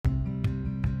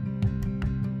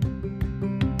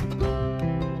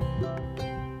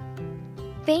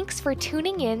Thanks for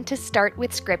tuning in to Start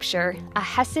with Scripture, a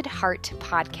Hesed Heart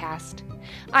podcast.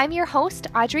 I'm your host,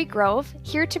 Audrey Grove,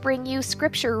 here to bring you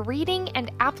scripture reading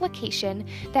and application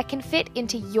that can fit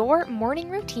into your morning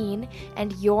routine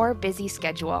and your busy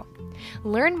schedule.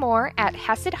 Learn more at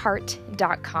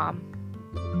HesedHeart.com.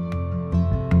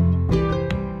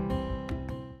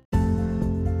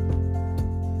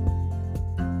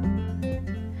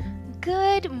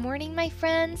 Good morning, my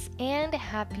friends, and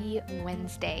happy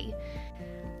Wednesday.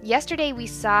 Yesterday, we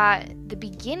saw the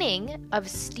beginning of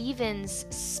Stephen's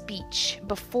speech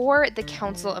before the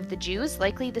Council of the Jews,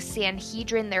 likely the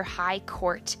Sanhedrin, their high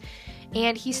court.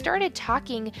 And he started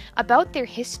talking about their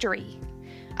history,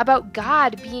 about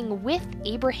God being with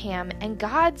Abraham and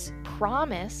God's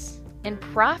promise and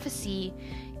prophecy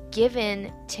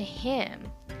given to him.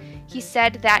 He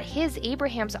said that his,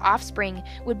 Abraham's offspring,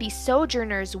 would be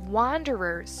sojourners,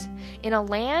 wanderers, in a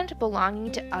land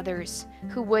belonging to others,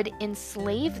 who would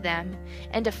enslave them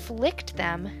and afflict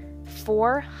them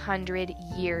 400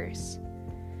 years.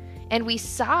 And we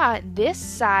saw this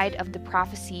side of the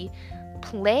prophecy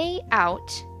play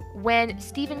out when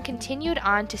Stephen continued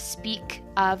on to speak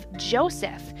of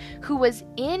Joseph, who was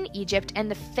in Egypt,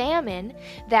 and the famine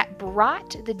that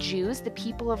brought the Jews, the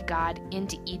people of God,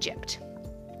 into Egypt.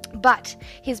 But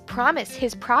his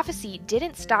prophecy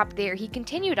didn't stop there. He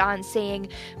continued on saying,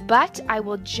 "But I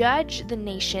will judge the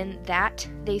nation that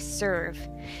they serve,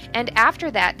 and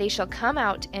after that they shall come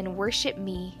out and worship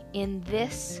me in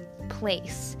this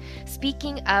place,"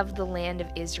 speaking of the land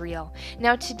of Israel.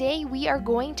 Now today we are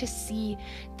going to see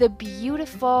the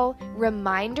beautiful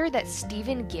reminder that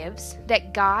Stephen gives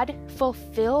that God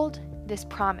fulfilled this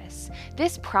promise.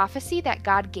 This prophecy that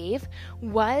God gave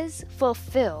was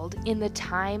fulfilled in the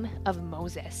time of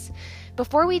Moses.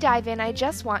 Before we dive in, I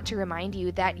just want to remind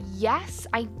you that yes,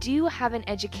 I do have an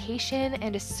education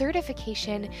and a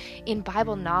certification in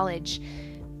Bible knowledge,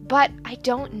 but I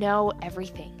don't know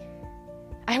everything.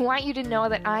 I want you to know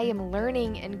that I am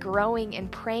learning and growing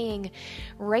and praying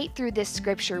right through this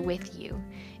scripture with you.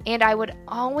 And I would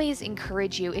always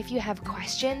encourage you, if you have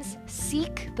questions,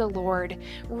 seek the Lord.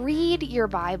 Read your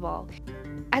Bible.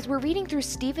 As we're reading through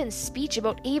Stephen's speech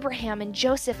about Abraham and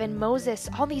Joseph and Moses,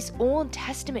 all these Old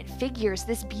Testament figures,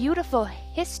 this beautiful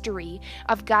history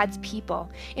of God's people,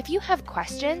 if you have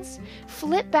questions,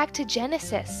 flip back to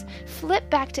Genesis, flip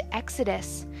back to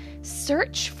Exodus,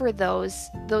 search for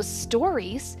those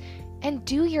stories, and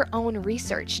do your own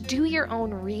research, do your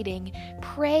own reading,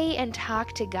 pray and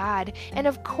talk to God. And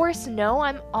of course, know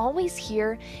I'm always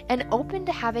here and open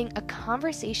to having a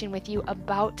conversation with you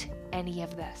about any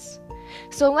of this.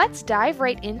 So let's dive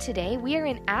right in today. We are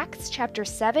in Acts chapter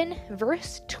 7,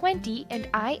 verse 20, and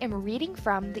I am reading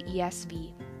from the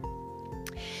ESV.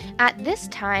 At this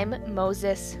time,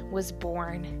 Moses was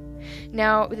born.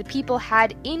 Now the people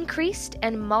had increased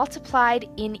and multiplied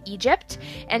in Egypt,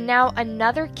 and now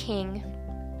another king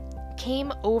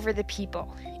came over the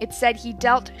people. It said he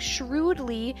dealt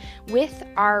shrewdly with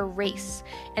our race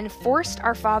and forced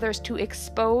our fathers to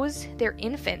expose their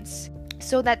infants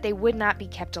so that they would not be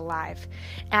kept alive.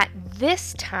 At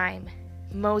this time,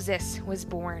 Moses was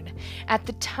born, at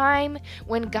the time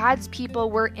when God's people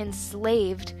were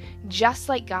enslaved, just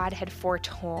like God had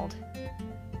foretold.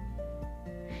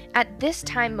 At this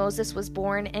time Moses was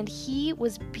born, and he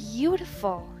was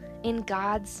beautiful in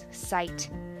God's sight.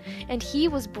 And he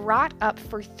was brought up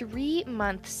for 3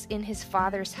 months in his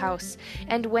father's house.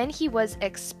 And when he was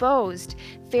exposed,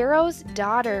 Pharaoh's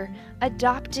daughter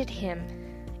adopted him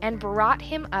and brought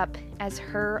him up as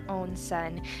her own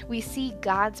son. We see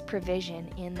God's provision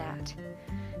in that.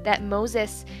 That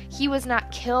Moses, he was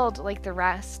not killed like the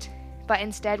rest, but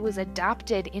instead was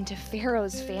adopted into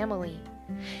Pharaoh's family.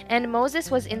 And Moses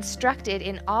was instructed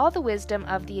in all the wisdom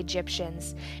of the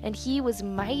Egyptians, and he was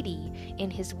mighty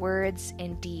in his words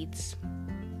and deeds.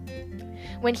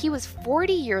 When he was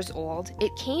 40 years old,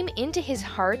 it came into his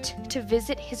heart to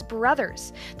visit his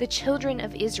brothers, the children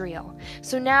of Israel.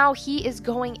 So now he is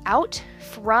going out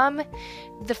from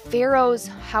the Pharaoh's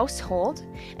household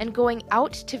and going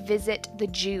out to visit the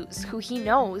Jews, who he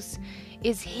knows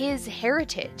is his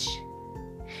heritage.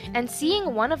 And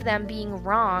seeing one of them being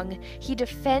wrong, he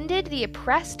defended the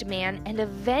oppressed man and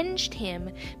avenged him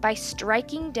by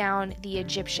striking down the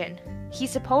Egyptian. He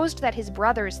supposed that his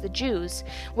brothers, the Jews,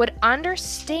 would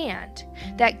understand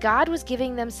that God was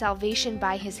giving them salvation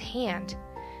by his hand,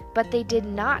 but they did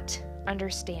not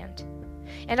understand.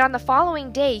 And on the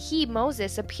following day, he,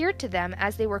 Moses, appeared to them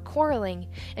as they were quarreling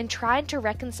and tried to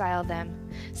reconcile them,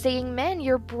 saying, "Men,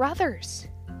 you're brothers.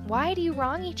 Why do you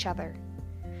wrong each other?"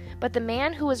 But the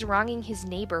man who was wronging his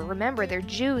neighbor, remember, they're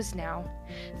Jews now,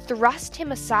 thrust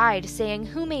him aside, saying,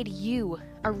 "Who made you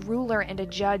a ruler and a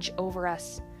judge over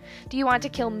us? Do you want to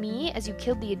kill me as you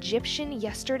killed the Egyptian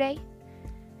yesterday?"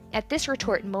 At this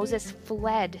retort, Moses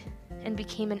fled and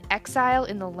became an exile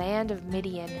in the land of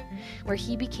Midian, where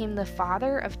he became the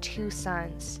father of 2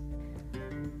 sons.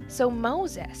 So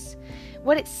Moses,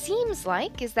 what it seems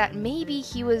like is that maybe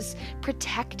he was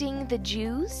protecting the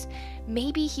Jews.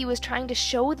 Maybe he was trying to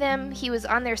show them he was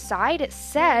on their side. It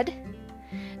said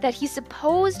that he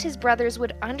supposed his brothers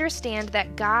would understand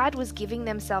that God was giving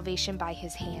them salvation by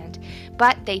his hand,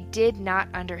 but they did not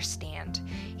understand.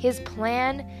 His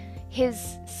plan,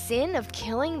 his sin of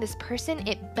killing this person,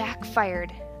 it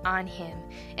backfired on him,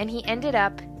 and he ended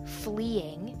up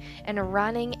fleeing and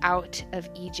running out of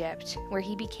Egypt, where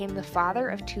he became the father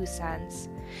of 2 sons.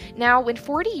 Now, when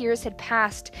 40 years had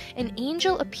passed, an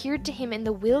angel appeared to him in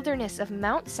the wilderness of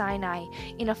Mount Sinai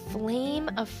in a flame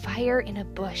of fire in a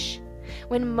bush.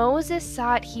 When Moses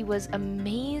saw it, he was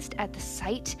amazed at the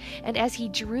sight, and as he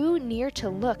drew near to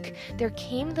look, there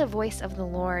came the voice of the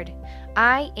Lord,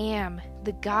 "I am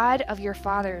the God of your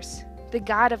fathers, the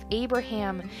God of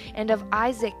Abraham and of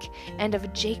Isaac and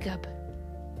of Jacob."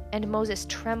 And Moses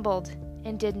trembled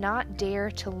and did not dare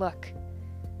to look.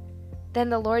 Then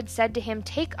the Lord said to him,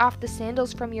 "Take off the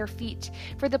sandals from your feet,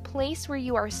 for the place where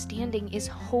you are standing is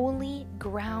holy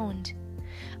ground.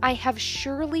 I have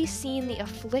surely seen the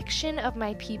affliction of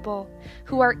my people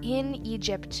who are in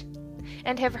Egypt,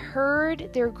 and have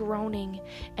heard their groaning,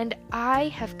 and I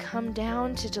have come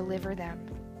down to deliver them.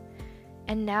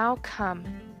 And now come,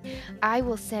 I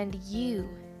will send you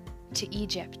to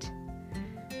Egypt."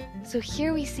 So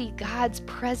here we see God's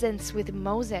presence with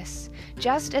Moses,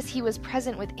 just as he was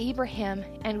present with Abraham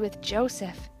and with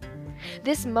Joseph.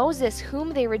 This Moses whom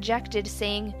they rejected,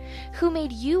 saying, "Who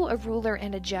made you a ruler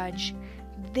and a judge?"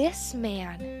 This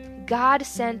man God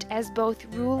sent as both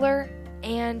ruler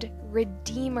and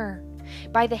redeemer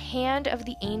by the hand of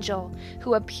the angel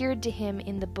who appeared to him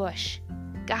in the bush.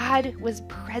 God was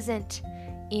present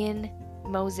in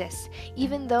Moses.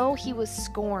 Even though he was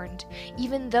scorned,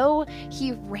 even though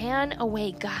he ran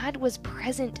away, God was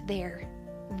present there.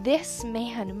 This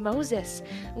man, Moses,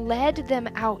 led them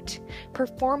out,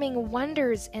 performing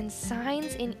wonders and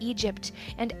signs in Egypt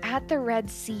and at the Red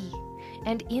Sea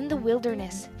and in the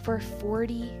wilderness for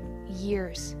 40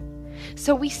 years.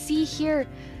 So we see here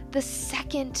the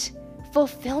second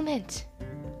fulfillment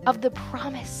of the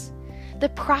promise, the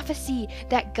prophecy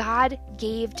that God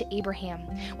gave to Abraham.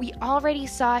 We already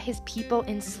saw his people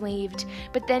enslaved,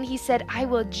 but then he said, "I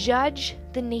will judge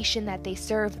the nation that they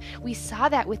serve." We saw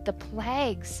that with the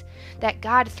plagues that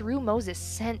God, through Moses,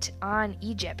 sent on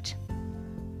Egypt.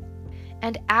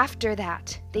 "And after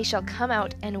that, they shall come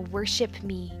out and worship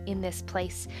me in this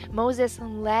place." Moses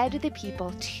led the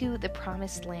people to the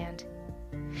promised land.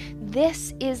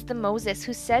 This is the Moses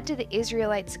who said to the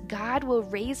Israelites, "God will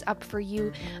raise up for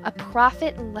you a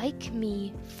prophet like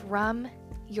me from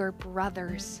your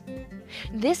brothers."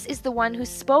 This is the one who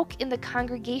spoke in the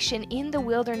congregation in the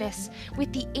wilderness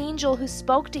with the angel who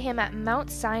spoke to him at Mount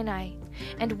Sinai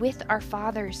and with our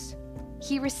fathers.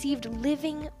 He received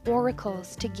living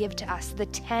oracles to give to us, the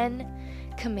 10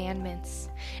 Commandments.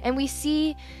 And we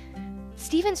see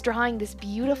Stephen's drawing this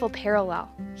beautiful parallel.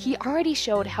 He already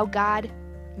showed how God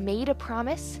made a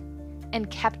promise and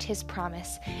kept his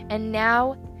promise. And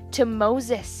now to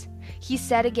Moses, he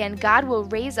said again, "God will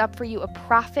raise up for you a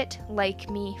prophet like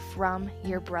me from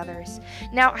your brothers."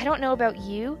 Now, I don't know about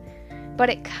you, but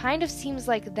it kind of seems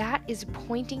like that is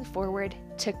pointing forward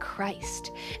to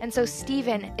Christ. And so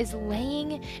Stephen is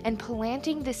laying and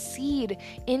planting the seed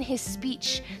in his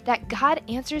speech that God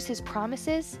answers his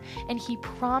promises, and he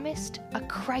promised a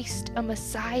Christ, a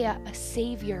Messiah, a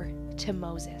Savior to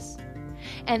Moses.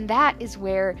 And that is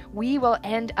where we will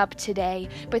end up today.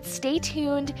 But stay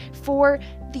tuned for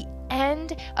the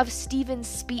end of Stephen's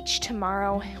speech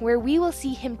tomorrow, where we will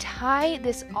see him tie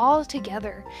this all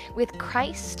together with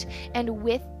Christ and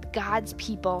with God's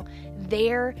people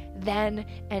there, then,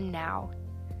 and now.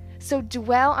 So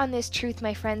dwell on this truth,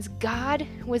 my friends. God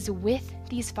was with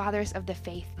these fathers of the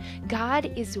faith. God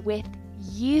is with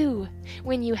you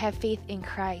when you have faith in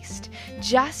Christ.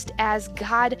 Just as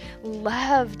God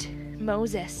loved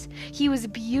Moses, he was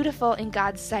beautiful in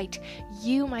God's sight.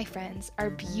 You, my friends,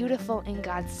 are beautiful in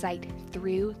God's sight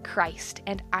through Christ.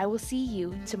 And I will see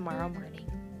you tomorrow morning.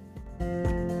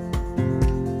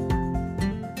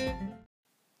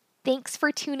 Thanks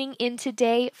for tuning in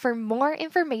today. For more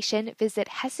information, visit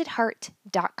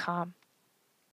HesedHeart.com.